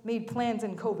people made plans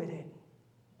and COVID hit,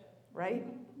 right?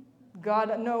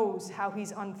 God knows how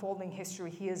he's unfolding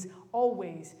history. He has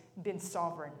always been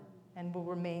sovereign and will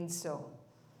remain so.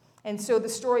 And so the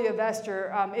story of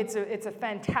Esther, it's a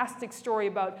fantastic story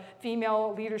about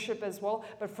female leadership as well.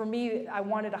 But for me, I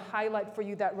wanted to highlight for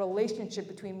you that relationship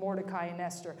between Mordecai and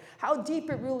Esther. How deep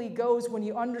it really goes when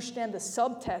you understand the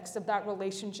subtext of that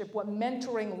relationship, what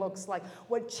mentoring looks like,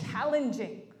 what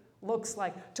challenging looks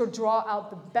like to draw out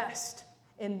the best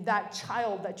in that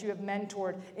child that you have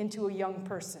mentored into a young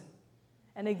person.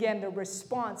 And again, the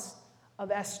response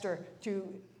of Esther to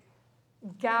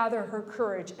gather her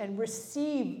courage and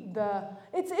receive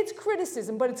it's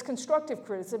criticism, but it's constructive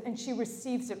criticism, and she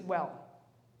receives it well.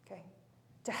 Okay?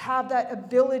 To have that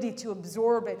ability to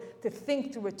absorb it, to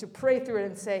think through it, to pray through it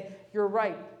and say, you're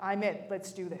right, I'm it,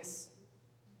 let's do this.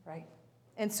 Right?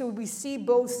 And so we see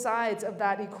both sides of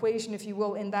that equation, if you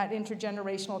will, in that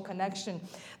intergenerational connection.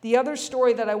 The other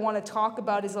story that I want to talk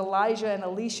about is Elijah and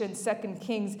Elisha in 2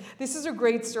 Kings. This is a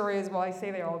great story as well. I say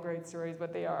they're all great stories,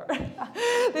 but they are.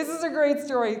 This is a great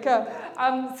story.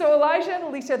 So Elijah and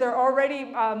Elisha, they're already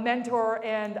mentor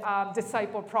and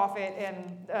disciple prophet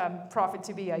and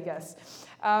prophet-to-be, I guess.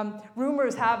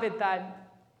 Rumors have it that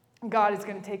God is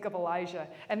going to take up Elijah.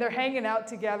 And they're hanging out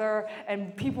together,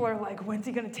 and people are like, when's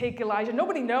he going to take Elijah?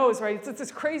 Nobody knows, right? It's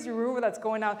this crazy rumor that's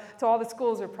going out to all the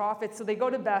schools of prophets. So they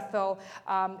go to Bethel,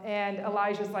 and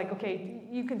Elijah's like, okay,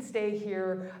 you can stay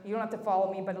here. You don't have to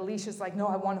follow me. But Elisha's like, no,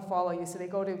 I want to follow you. So they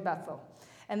go to Bethel.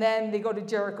 And then they go to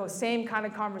Jericho, same kind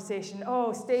of conversation.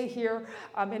 Oh, stay here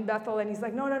in Bethel. And he's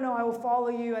like, no, I will follow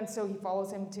you. And so he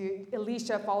follows him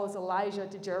Elisha follows Elijah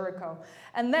to Jericho.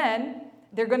 And then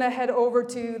they're going to head over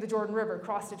to the Jordan River,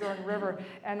 cross the Jordan River.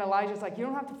 And Elijah's like, you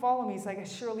don't have to follow me. He's like, as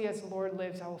surely as the Lord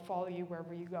lives, I will follow you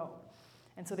wherever you go.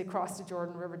 And so they cross the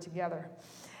Jordan River together.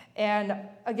 And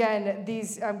again,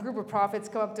 these group of prophets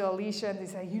come up to Elisha and they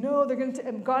say,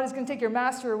 God is going to take your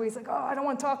master away. He's like, oh, I don't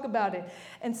want to talk about it.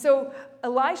 And so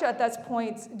Elijah at that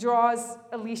point draws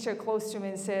Elisha close to him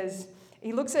and says,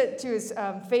 he looks to his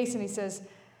face and he says,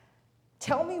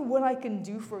 tell me what I can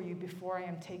do for you before I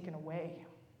am taken away.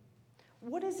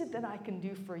 What is it that I can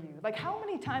do for you? Like, how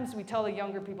many times do we tell the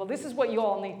younger people, this is what you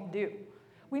all need to do?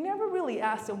 We never really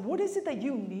ask them, what is it that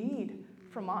you need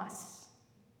from us?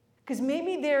 Because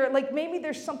maybe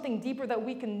there's something deeper that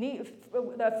we can need,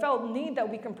 that felt need that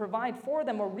we can provide for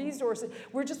them, or resources.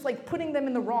 We're just like putting them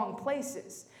in the wrong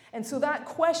places. And so that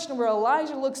question where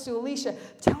Elijah looks to Elisha,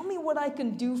 tell me what I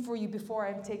can do for you before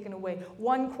I'm taken away.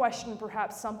 One question,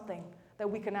 perhaps something that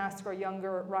we can ask our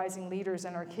younger rising leaders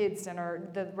and our kids and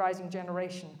the rising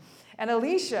generation. And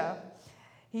Elisha,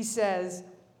 he says,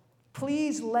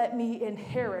 please let me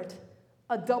inherit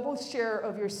a double share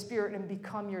of your spirit and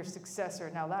become your successor.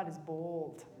 Now that is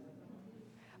bold.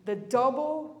 The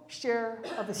double share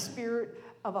of the spirit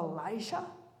of Elijah?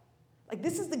 Like,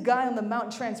 this is the guy on the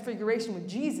Mount Transfiguration with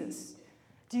Jesus.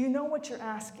 Do you know what you're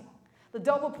asking? The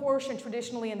double portion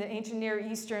traditionally in the ancient Near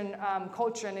Eastern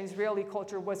culture and Israeli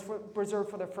culture was reserved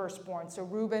for the firstborn. So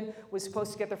Reuben was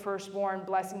supposed to get the firstborn,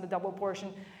 blessing the double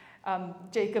portion.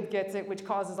 Jacob gets it, which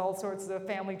causes all sorts of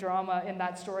family drama in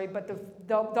that story. But the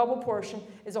double portion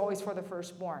is always for the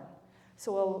firstborn.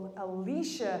 So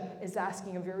Elisha is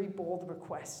asking a very bold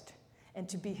request, and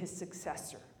to be his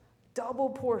successor. Double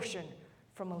portion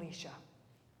from Elisha.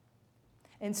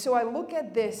 And so I look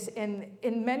at this, and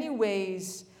in many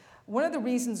ways, one of the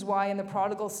reasons why in the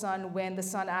prodigal son, when the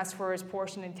son asks for his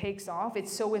portion and takes off,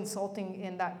 it's so insulting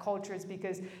in that culture is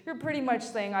because you're pretty much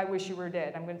saying, I wish you were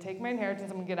dead. I'm going to take my inheritance.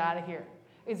 I'm going to get out of here.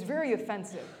 It's very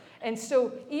offensive. And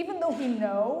so even though he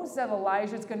knows that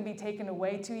Elijah is going to be taken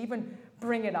away, to even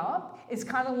bring it up is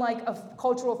kind of like a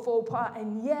cultural faux pas.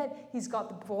 And yet he's got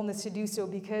the boldness to do so,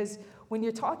 because when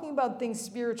you're talking about things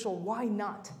spiritual, why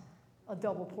not a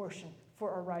double portion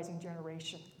for our rising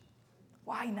generation?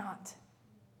 Why not?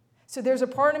 So there's a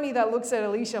part of me that looks at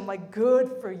Elisha, I'm like,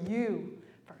 good for you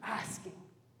for asking.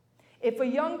 If a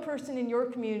young person in your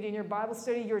community, in your Bible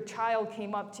study, your child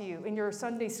came up to you in your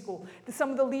Sunday school,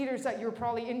 some of the leaders that you're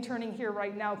probably interning here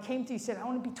right now came to you and said, I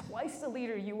want to be twice the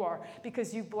leader you are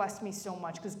because you've blessed me so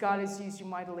much, because God has used you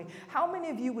mightily. How many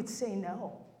of you would say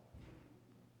no?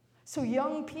 So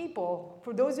young people,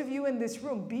 for those of you in this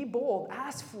room, be bold,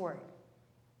 ask for it.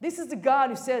 This is the God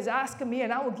who says, ask of me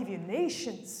and I will give you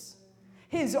nations.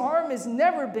 His arm has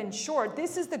never been short.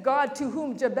 This is the God to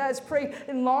whom Jabez prayed,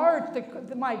 enlarge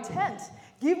my tent.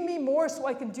 Give me more so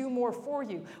I can do more for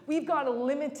you. We've got a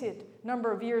limited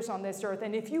number of years on this earth.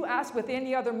 And if you ask with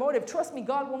any other motive, trust me,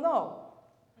 God will know.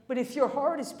 But if your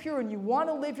heart is pure and you want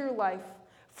to live your life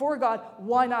for God,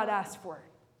 why not ask for it?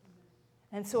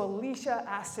 And so Elisha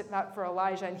asked it not for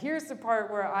Elijah. And here's the part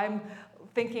where I'm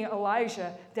thinking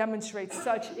Elijah demonstrates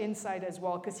such insight as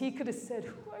well, because he could have said,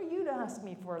 who are you to ask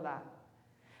me for that?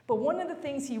 But one of the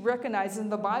things he recognizes,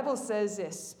 and the Bible says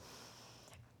this,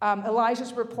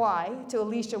 Elijah's reply to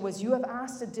Elisha was, you have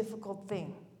asked a difficult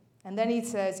thing. And then he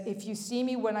says, if you see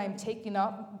me when I'm taken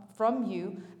up from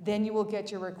you, then you will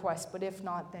get your request. But if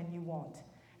not, then you won't.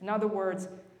 In other words,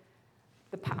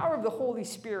 the power of the Holy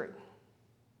Spirit,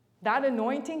 that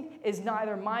anointing is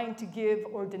neither mine to give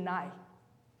or deny.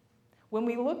 When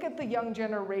we look at the young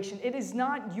generation, it is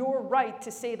not your right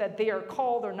to say that they are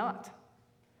called or not.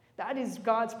 That is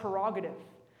God's prerogative.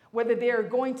 Whether they are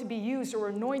going to be used or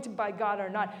anointed by God or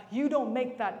not, you don't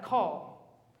make that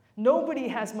call. Nobody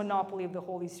has monopoly of the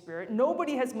Holy Spirit.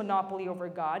 Nobody has monopoly over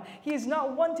God. He is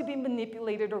not one to be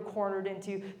manipulated or cornered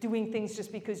into doing things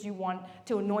just because you want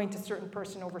to anoint a certain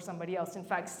person over somebody else. In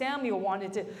fact, Samuel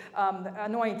wanted to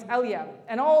anoint Eliab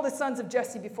and all the sons of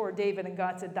Jesse before David, and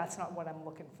God said, that's not what I'm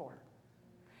looking for.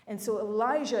 And so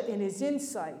Elijah, in his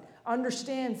insight,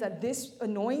 understands that this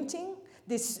anointing,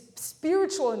 this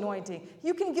spiritual anointing.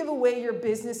 You can give away your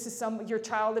business to your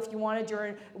child if you wanted,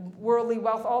 your worldly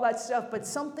wealth, all that stuff, but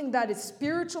something that is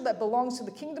spiritual, that belongs to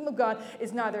the kingdom of God,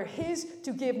 is neither his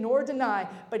to give nor deny,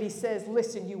 but he says,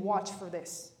 listen, you watch for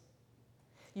this.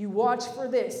 You watch for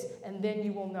this, and then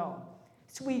you will know.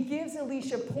 So he gives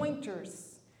Elisha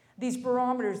pointers, these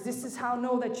barometers. This is how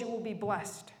know that you will be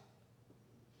blessed.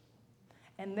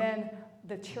 And then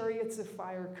the chariots of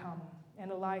fire come.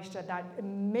 And Elisha, that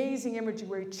amazing imagery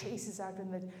where he chases after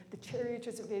them, the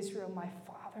chariots of Israel,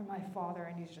 my father,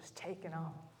 and he's just taken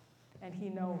off. And he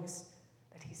knows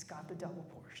that he's got the double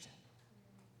portion.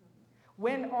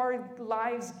 When our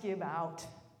lives give out,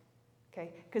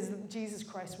 okay, because Jesus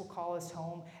Christ will call us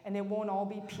home, and it won't all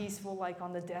be peaceful like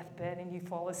on the deathbed and you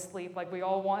fall asleep like we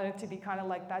all want it to be kind of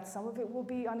like that. Some of it will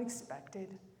be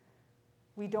unexpected.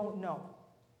 We don't know.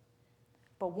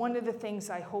 But one of the things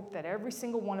I hope that every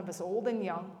single one of us, old and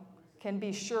young, can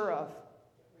be sure of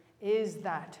is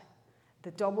that the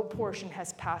double portion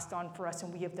has passed on for us,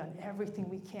 and we have done everything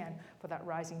we can for that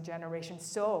rising generation.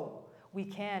 So we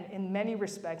can, in many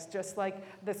respects, just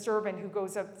like the servant who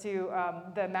goes up to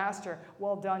the master,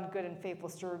 well done, good and faithful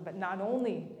servant, but not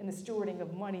only in the stewarding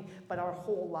of money, but our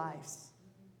whole lives.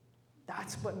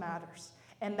 That's what matters.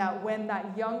 And that when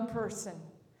that young person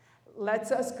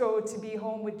lets us go to be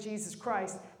home with Jesus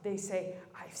Christ, they say,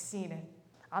 I've seen it.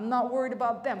 I'm not worried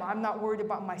about them. I'm not worried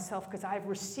about myself because I've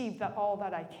received all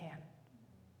that I can.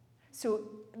 So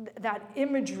that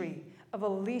imagery of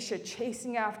Elisha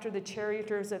chasing after the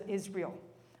charioteers of Israel,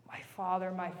 my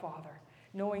father,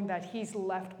 knowing that he's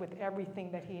left with everything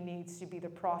that he needs to be the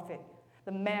prophet,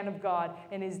 the man of God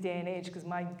in his day and age, because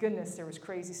my goodness, there was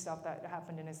crazy stuff that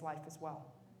happened in his life as well.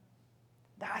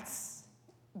 That's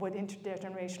what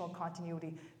intergenerational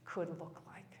continuity could look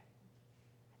like.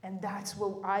 And that's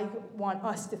what I want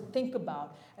us to think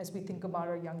about as we think about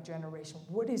our young generation.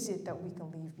 What is it that we can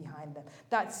leave behind them?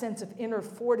 That sense of inner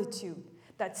fortitude,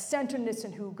 that centeredness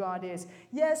in who God is.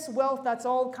 Yes, wealth, that's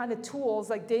all kind of tools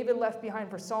like David left behind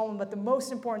for Solomon, but the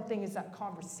most important thing is that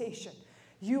conversation.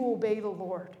 You obey the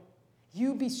Lord.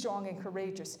 You be strong and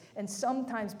courageous. And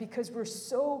sometimes because we're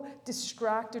so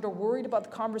distracted or worried about the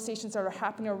conversations that are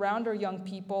happening around our young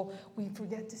people, we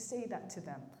forget to say that to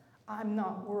them. I'm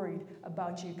not worried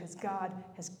about you because God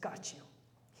has got you.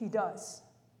 He does.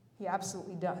 He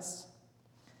absolutely does.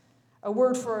 A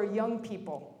word for our young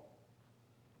people.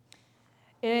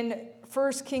 In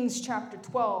 1 Kings chapter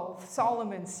 12,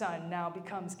 Solomon's son now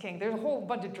becomes king. There's a whole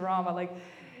bunch of drama,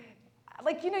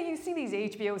 you see these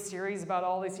HBO series about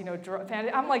all this,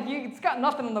 I'm like, it's got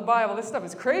nothing in the Bible. This stuff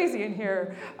is crazy in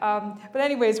here. But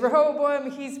anyways, Rehoboam,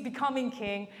 he's becoming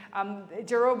king.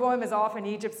 Jeroboam is off in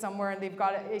Egypt somewhere, and they've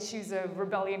got issues of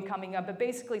rebellion coming up. But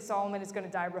basically, Solomon is going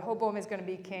to die. Rehoboam is going to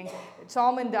be king.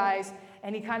 Solomon dies,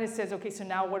 and he kind of says, okay, so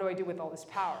now what do I do with all this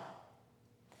power?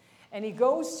 And he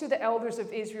goes to the elders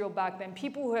of Israel back then,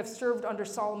 people who have served under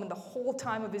Solomon the whole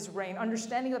time of his reign,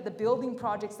 understanding that the building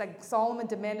projects that Solomon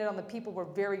demanded on the people were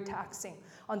very taxing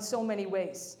on so many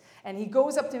ways. And he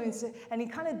goes up to him and he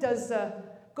kind of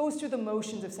goes through the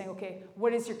motions of saying, okay,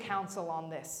 what is your counsel on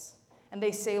this? And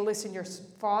they say, listen, your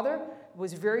father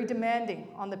was very demanding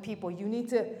on the people. You need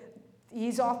to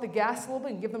ease off the gas a little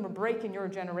bit and give them a break in your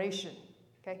generation,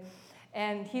 okay?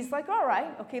 And he's like, all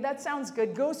right, okay, that sounds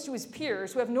good. Goes to his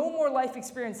peers who have no more life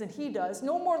experience than he does,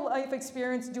 no more life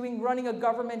experience running a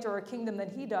government or a kingdom than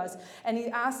he does. And he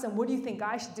asks them, what do you think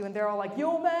I should do? And they're all like,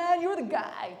 yo, man, you're the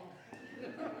guy.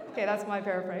 Okay, that's my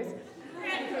paraphrase.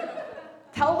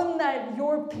 Tell them that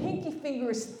your pinky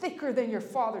finger is thicker than your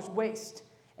father's waist,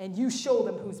 and you show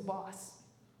them who's boss.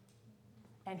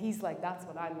 And he's like, that's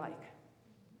what I like.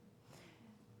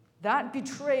 That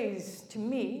betrays to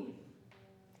me,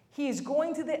 he is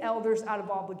going to the elders out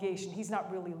of obligation. He's not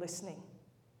really listening.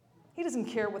 He doesn't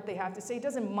care what they have to say. He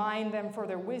doesn't mind them for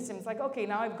their wisdom. It's like, okay,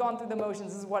 now I've gone through the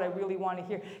motions. This is what I really want to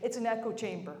hear. It's an echo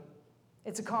chamber.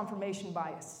 It's a confirmation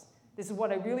bias. This is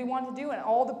what I really want to do, and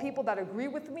all the people that agree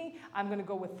with me, I'm going to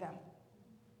go with them.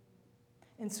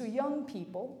 And so young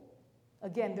people,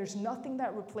 again, there's nothing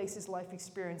that replaces life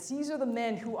experience. These are the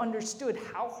men who understood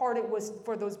how hard it was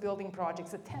for those building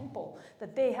projects, a temple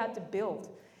that they had to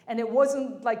build. And it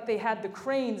wasn't like they had the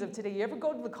cranes of today. You ever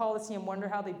go to the Colosseum, wonder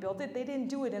how they built it? They didn't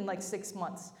do it in like 6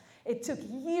 months. It took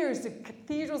years. The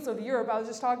cathedrals of Europe, I was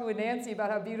just talking with Nancy about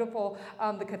how beautiful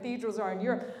the cathedrals are in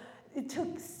Europe. It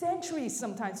took centuries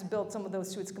sometimes to build some of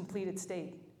those to its completed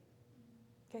state.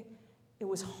 Okay? It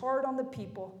was hard on the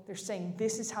people. They're saying,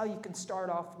 this is how you can start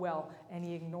off well. And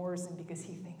he ignores them because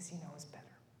he thinks he knows better.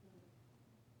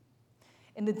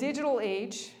 In the digital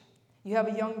age, You have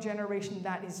a young generation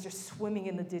that is just swimming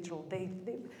in the digital.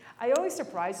 It always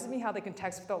surprises me how they can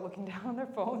text without looking down on their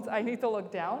phones. I need to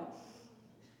look down.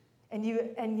 And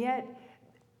yet,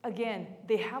 again,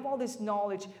 they have all this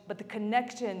knowledge, but the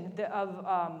connection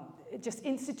of just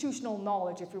institutional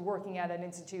knowledge, if you're working at an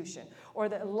institution, or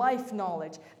the life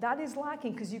knowledge, that is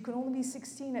lacking because you can only be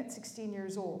 16 at 16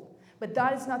 years old. But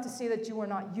that is not to say that you are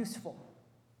not useful.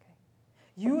 Okay?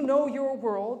 You know your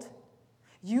world.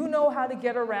 You know how to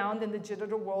get around in the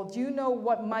digital world. You know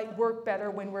what might work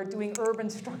better when we're doing urban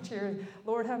structure.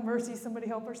 Lord have mercy, somebody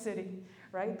help our city,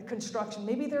 right? The construction.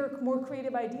 Maybe there are more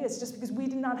creative ideas just because we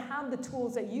did not have the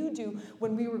tools that you do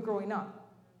when we were growing up.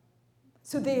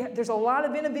 So there's a lot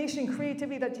of innovation and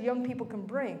creativity that the young people can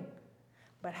bring.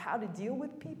 But how to deal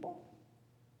with people?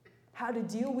 How to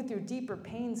deal with your deeper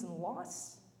pains and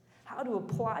loss? How to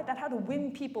apply that, how to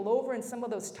win people over in some of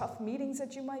those tough meetings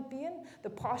that you might be in, the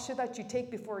posture that you take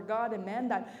before God and man,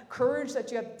 that courage that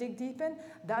you have to dig deep in,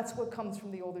 that's what comes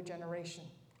from the older generation.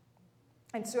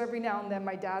 And so every now and then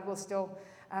my dad will still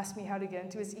ask me how to get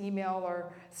into his email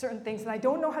or certain things, and I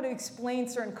don't know how to explain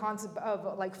certain concepts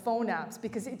of like phone apps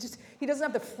because he doesn't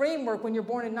have the framework when you're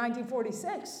born in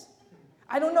 1946.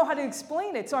 I don't know how to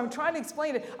explain it, so I'm trying to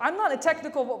explain it. I'm not a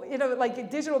technical, like a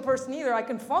digital person either. I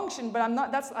can function, but I'm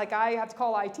not. That's like I have to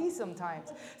call IT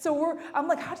sometimes. So I'm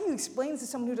like, how do you explain this to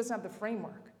someone who doesn't have the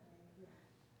framework?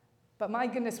 But my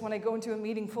goodness, when I go into a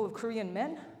meeting full of Korean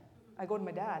men, I go to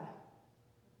my dad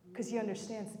because he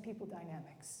understands the people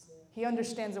dynamics. He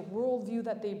understands the worldview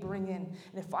that they bring in,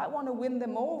 and if I want to win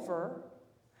them over,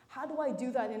 how do I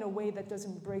do that in a way that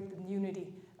doesn't break the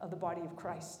unity of the body of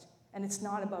Christ? And it's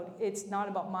not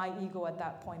about my ego at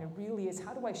that point. It really is,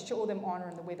 how do I show them honor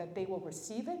in the way that they will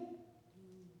receive it?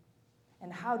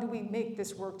 And how do we make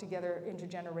this work together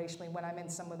intergenerationally when I'm in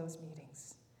some of those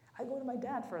meetings? I go to my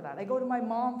dad for that. I go to my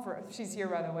mom she's here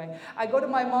right away. I go to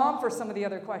my mom for some of the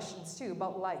other questions too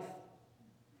about life.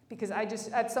 Because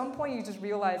at some point you just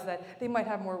realize that they might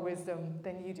have more wisdom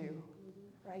than you do,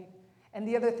 right? And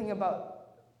the other thing about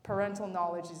parental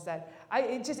knowledge is that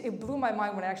it blew my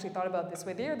mind when I actually thought about it this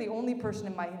way. They are the only person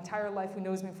in my entire life who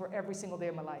knows me for every single day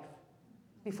of my life.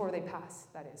 Before they pass,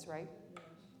 that is, right?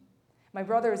 My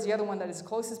brother is the other one that is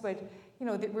closest, but we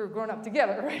were growing up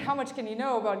together, right? How much can you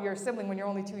know about your sibling when you're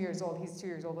only 2 years old? He's 2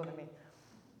 years older than me.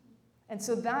 And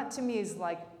so that to me is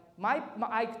like,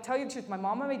 I tell you the truth, my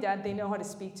mom and my dad, they know how to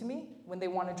speak to me when they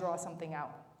want to draw something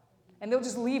out. And they'll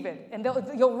just leave it. And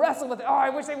you'll wrestle with it. Oh,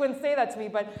 I wish they wouldn't say that to me.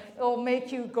 But it'll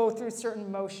make you go through certain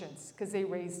emotions because they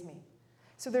raised me.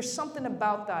 So there's something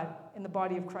about that in the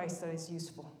body of Christ that is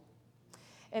useful.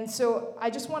 And so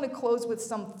I just want to close with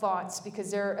some thoughts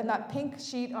because they're in that pink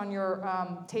sheet on your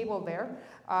table there.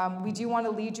 We do want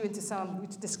to lead you into some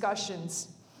discussions.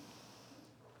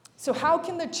 So how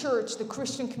can the church, the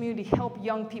Christian community, help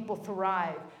young people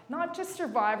thrive? Not just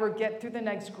survive or get through the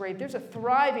next grade. There's a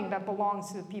thriving that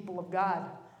belongs to the people of God.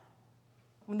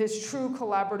 When there's true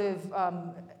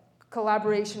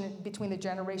collaboration between the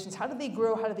generations, how do they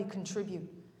grow? How do they contribute?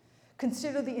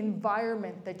 Consider the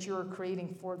environment that you're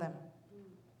creating for them.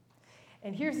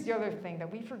 And here's the other thing,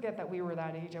 that we forget that we were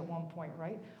that age at one point,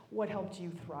 right? What helped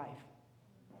you thrive?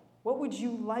 What would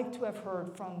you like to have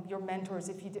heard from your mentors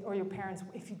or your parents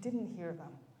if you didn't hear them?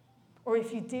 Or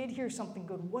if you did hear something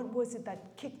good, what was it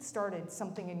that kick-started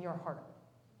something in your heart?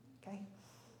 Okay?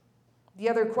 The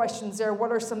other questions there,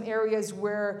 what are some areas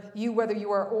where you, whether you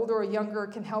are older or younger,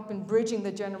 can help in bridging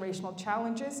the generational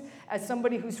challenges? As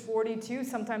somebody who's 42,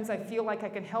 sometimes I feel like I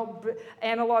can help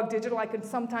analog, digital. I can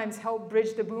sometimes help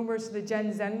bridge the boomers to the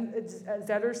Gen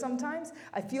Zers sometimes.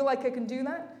 I feel like I can do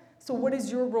that. So what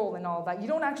is your role in all of that? You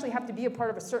don't actually have to be a part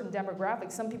of a certain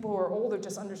demographic. Some people who are older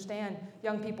just understand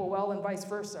young people well and vice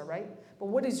versa, right? But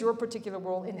what is your particular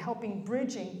role in helping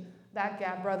bridging that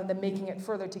gap rather than making it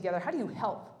further together? How do you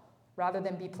help rather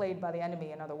than be played by the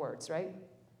enemy, in other words, right?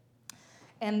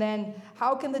 And then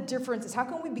how can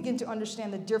we begin to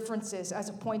understand the differences as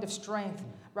a point of strength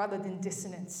rather than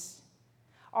dissonance?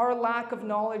 Our lack of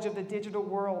knowledge of the digital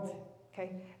world.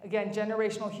 Okay, again,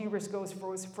 generational hubris goes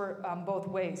for both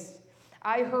ways.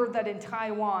 I heard that in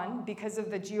Taiwan, because of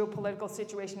the geopolitical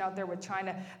situation out there with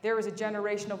China, there is a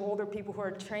generation of older people who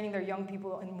are training their young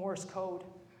people in Morse code,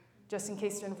 just in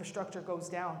case their infrastructure goes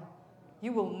down.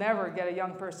 You will never get a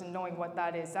young person knowing what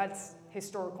that is. That's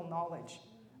historical knowledge,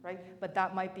 right? But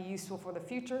that might be useful for the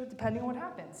future, depending on what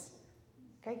happens.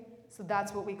 Okay? So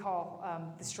that's what we call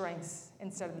the strengths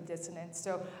instead of the dissonance.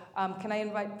 So can I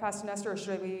invite Pastor Nestor, or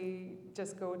should we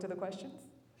just go to the questions?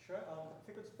 Sure. If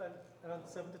we could spend around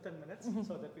 7 to 10 minutes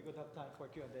so that we could have time for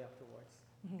Q&A afterwards.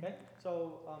 Okay?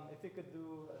 So if we could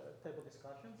do table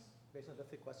discussions. based on the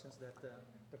 3 questions that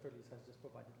Dr. Lise has just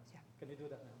provided us. Yeah. Can you do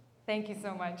that now? Thank you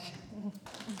so much.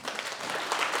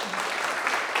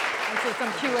 Answer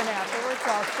some Q&A afterwards,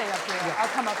 so I'll stay up here. Yeah.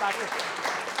 I'll come up after.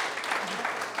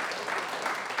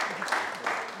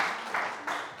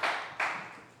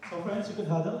 So friends, you could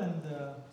huddle and